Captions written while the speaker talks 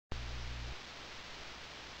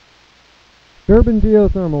Durbin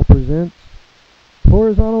Geothermal presents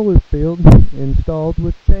horizontal loop field installed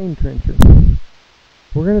with chain trencher.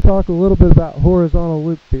 We're going to talk a little bit about horizontal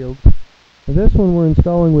loop fields. Now this one we're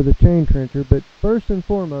installing with a chain trencher, but first and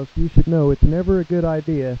foremost you should know it's never a good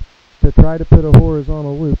idea to try to put a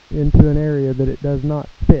horizontal loop into an area that it does not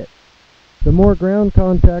fit. The more ground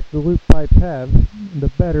contact the loop pipes have,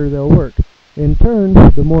 the better they'll work. In turn,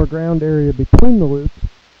 the more ground area between the loops,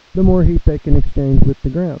 the more heat they can exchange with the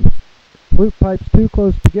ground. Loop pipes too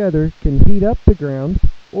close together can heat up the ground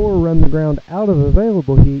or run the ground out of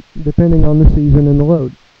available heat depending on the season and the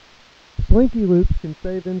load. Slinky loops can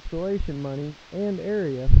save installation money and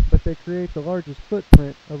area, but they create the largest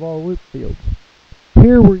footprint of all loop fields.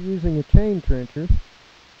 Here we're using a chain trencher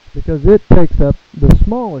because it takes up the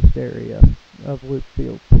smallest area of loop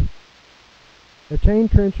fields. A chain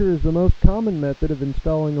trencher is the most common method of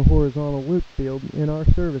installing a horizontal loop field in our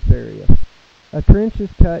service area. A trench is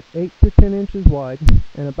cut 8 to 10 inches wide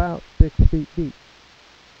and about 6 feet deep.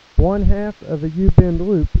 1/2 of a U-bend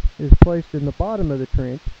loop is placed in the bottom of the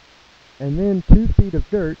trench, and then 2 feet of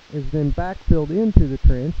dirt is then backfilled into the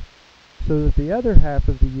trench so that the other half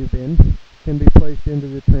of the U-bend can be placed into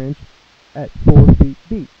the trench at 4 feet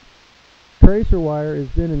deep. Tracer wire is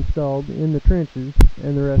then installed in the trenches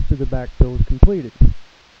and the rest of the backfill is completed.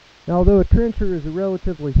 Now, although a trencher is a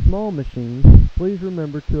relatively small machine, please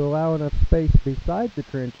remember to allow enough space beside the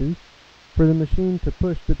trenches for the machine to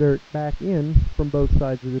push the dirt back in from both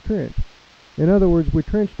sides of the trench. In other words, we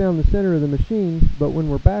trench down the center of the machine, but when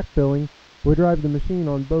we're backfilling, we drive the machine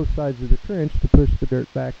on both sides of the trench to push the dirt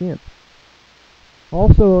back in.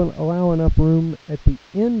 Also allow enough room at the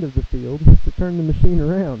end of the field to turn the machine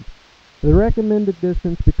around. The recommended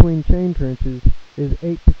distance between chain trenches is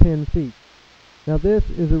 8 to 10 feet. Now this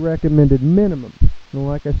is a recommended minimum, and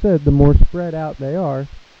like I said, the more spread out they are,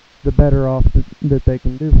 the better off that they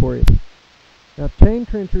can do for you. Now chain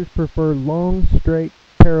trenchers prefer long, straight,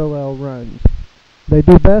 parallel runs. They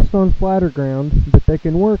do best on flatter ground, but they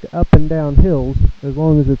can work up and down hills as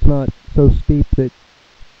long as it's not so steep that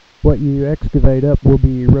what you excavate up will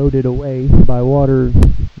be eroded away by water,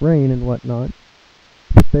 rain, and whatnot.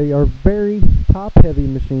 But they are very top-heavy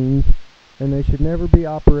machines, and they should never be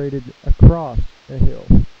operated across a hill.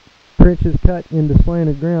 Trenches cut into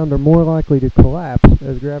slanted ground are more likely to collapse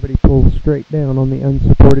as gravity pulls straight down on the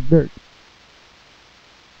unsupported dirt.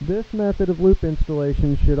 This method of loop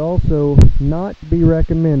installation should also not be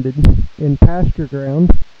recommended in pasture ground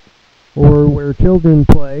or where children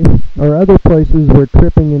play or other places where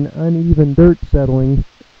tripping and uneven dirt settling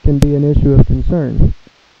can be an issue of concern.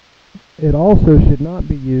 It also should not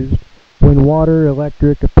be used when water,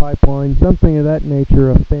 electric, a pipeline, something of that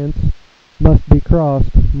nature, a fence, must be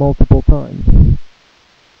crossed multiple times.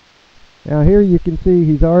 Now here you can see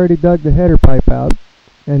he's already dug the header pipe out,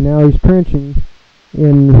 and now he's trenching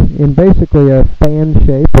in basically a fan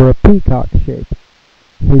shape or a peacock shape.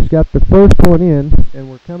 He's got the first one in,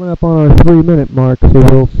 and we're coming up on our 3-minute mark, so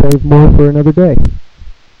we'll save more for another day.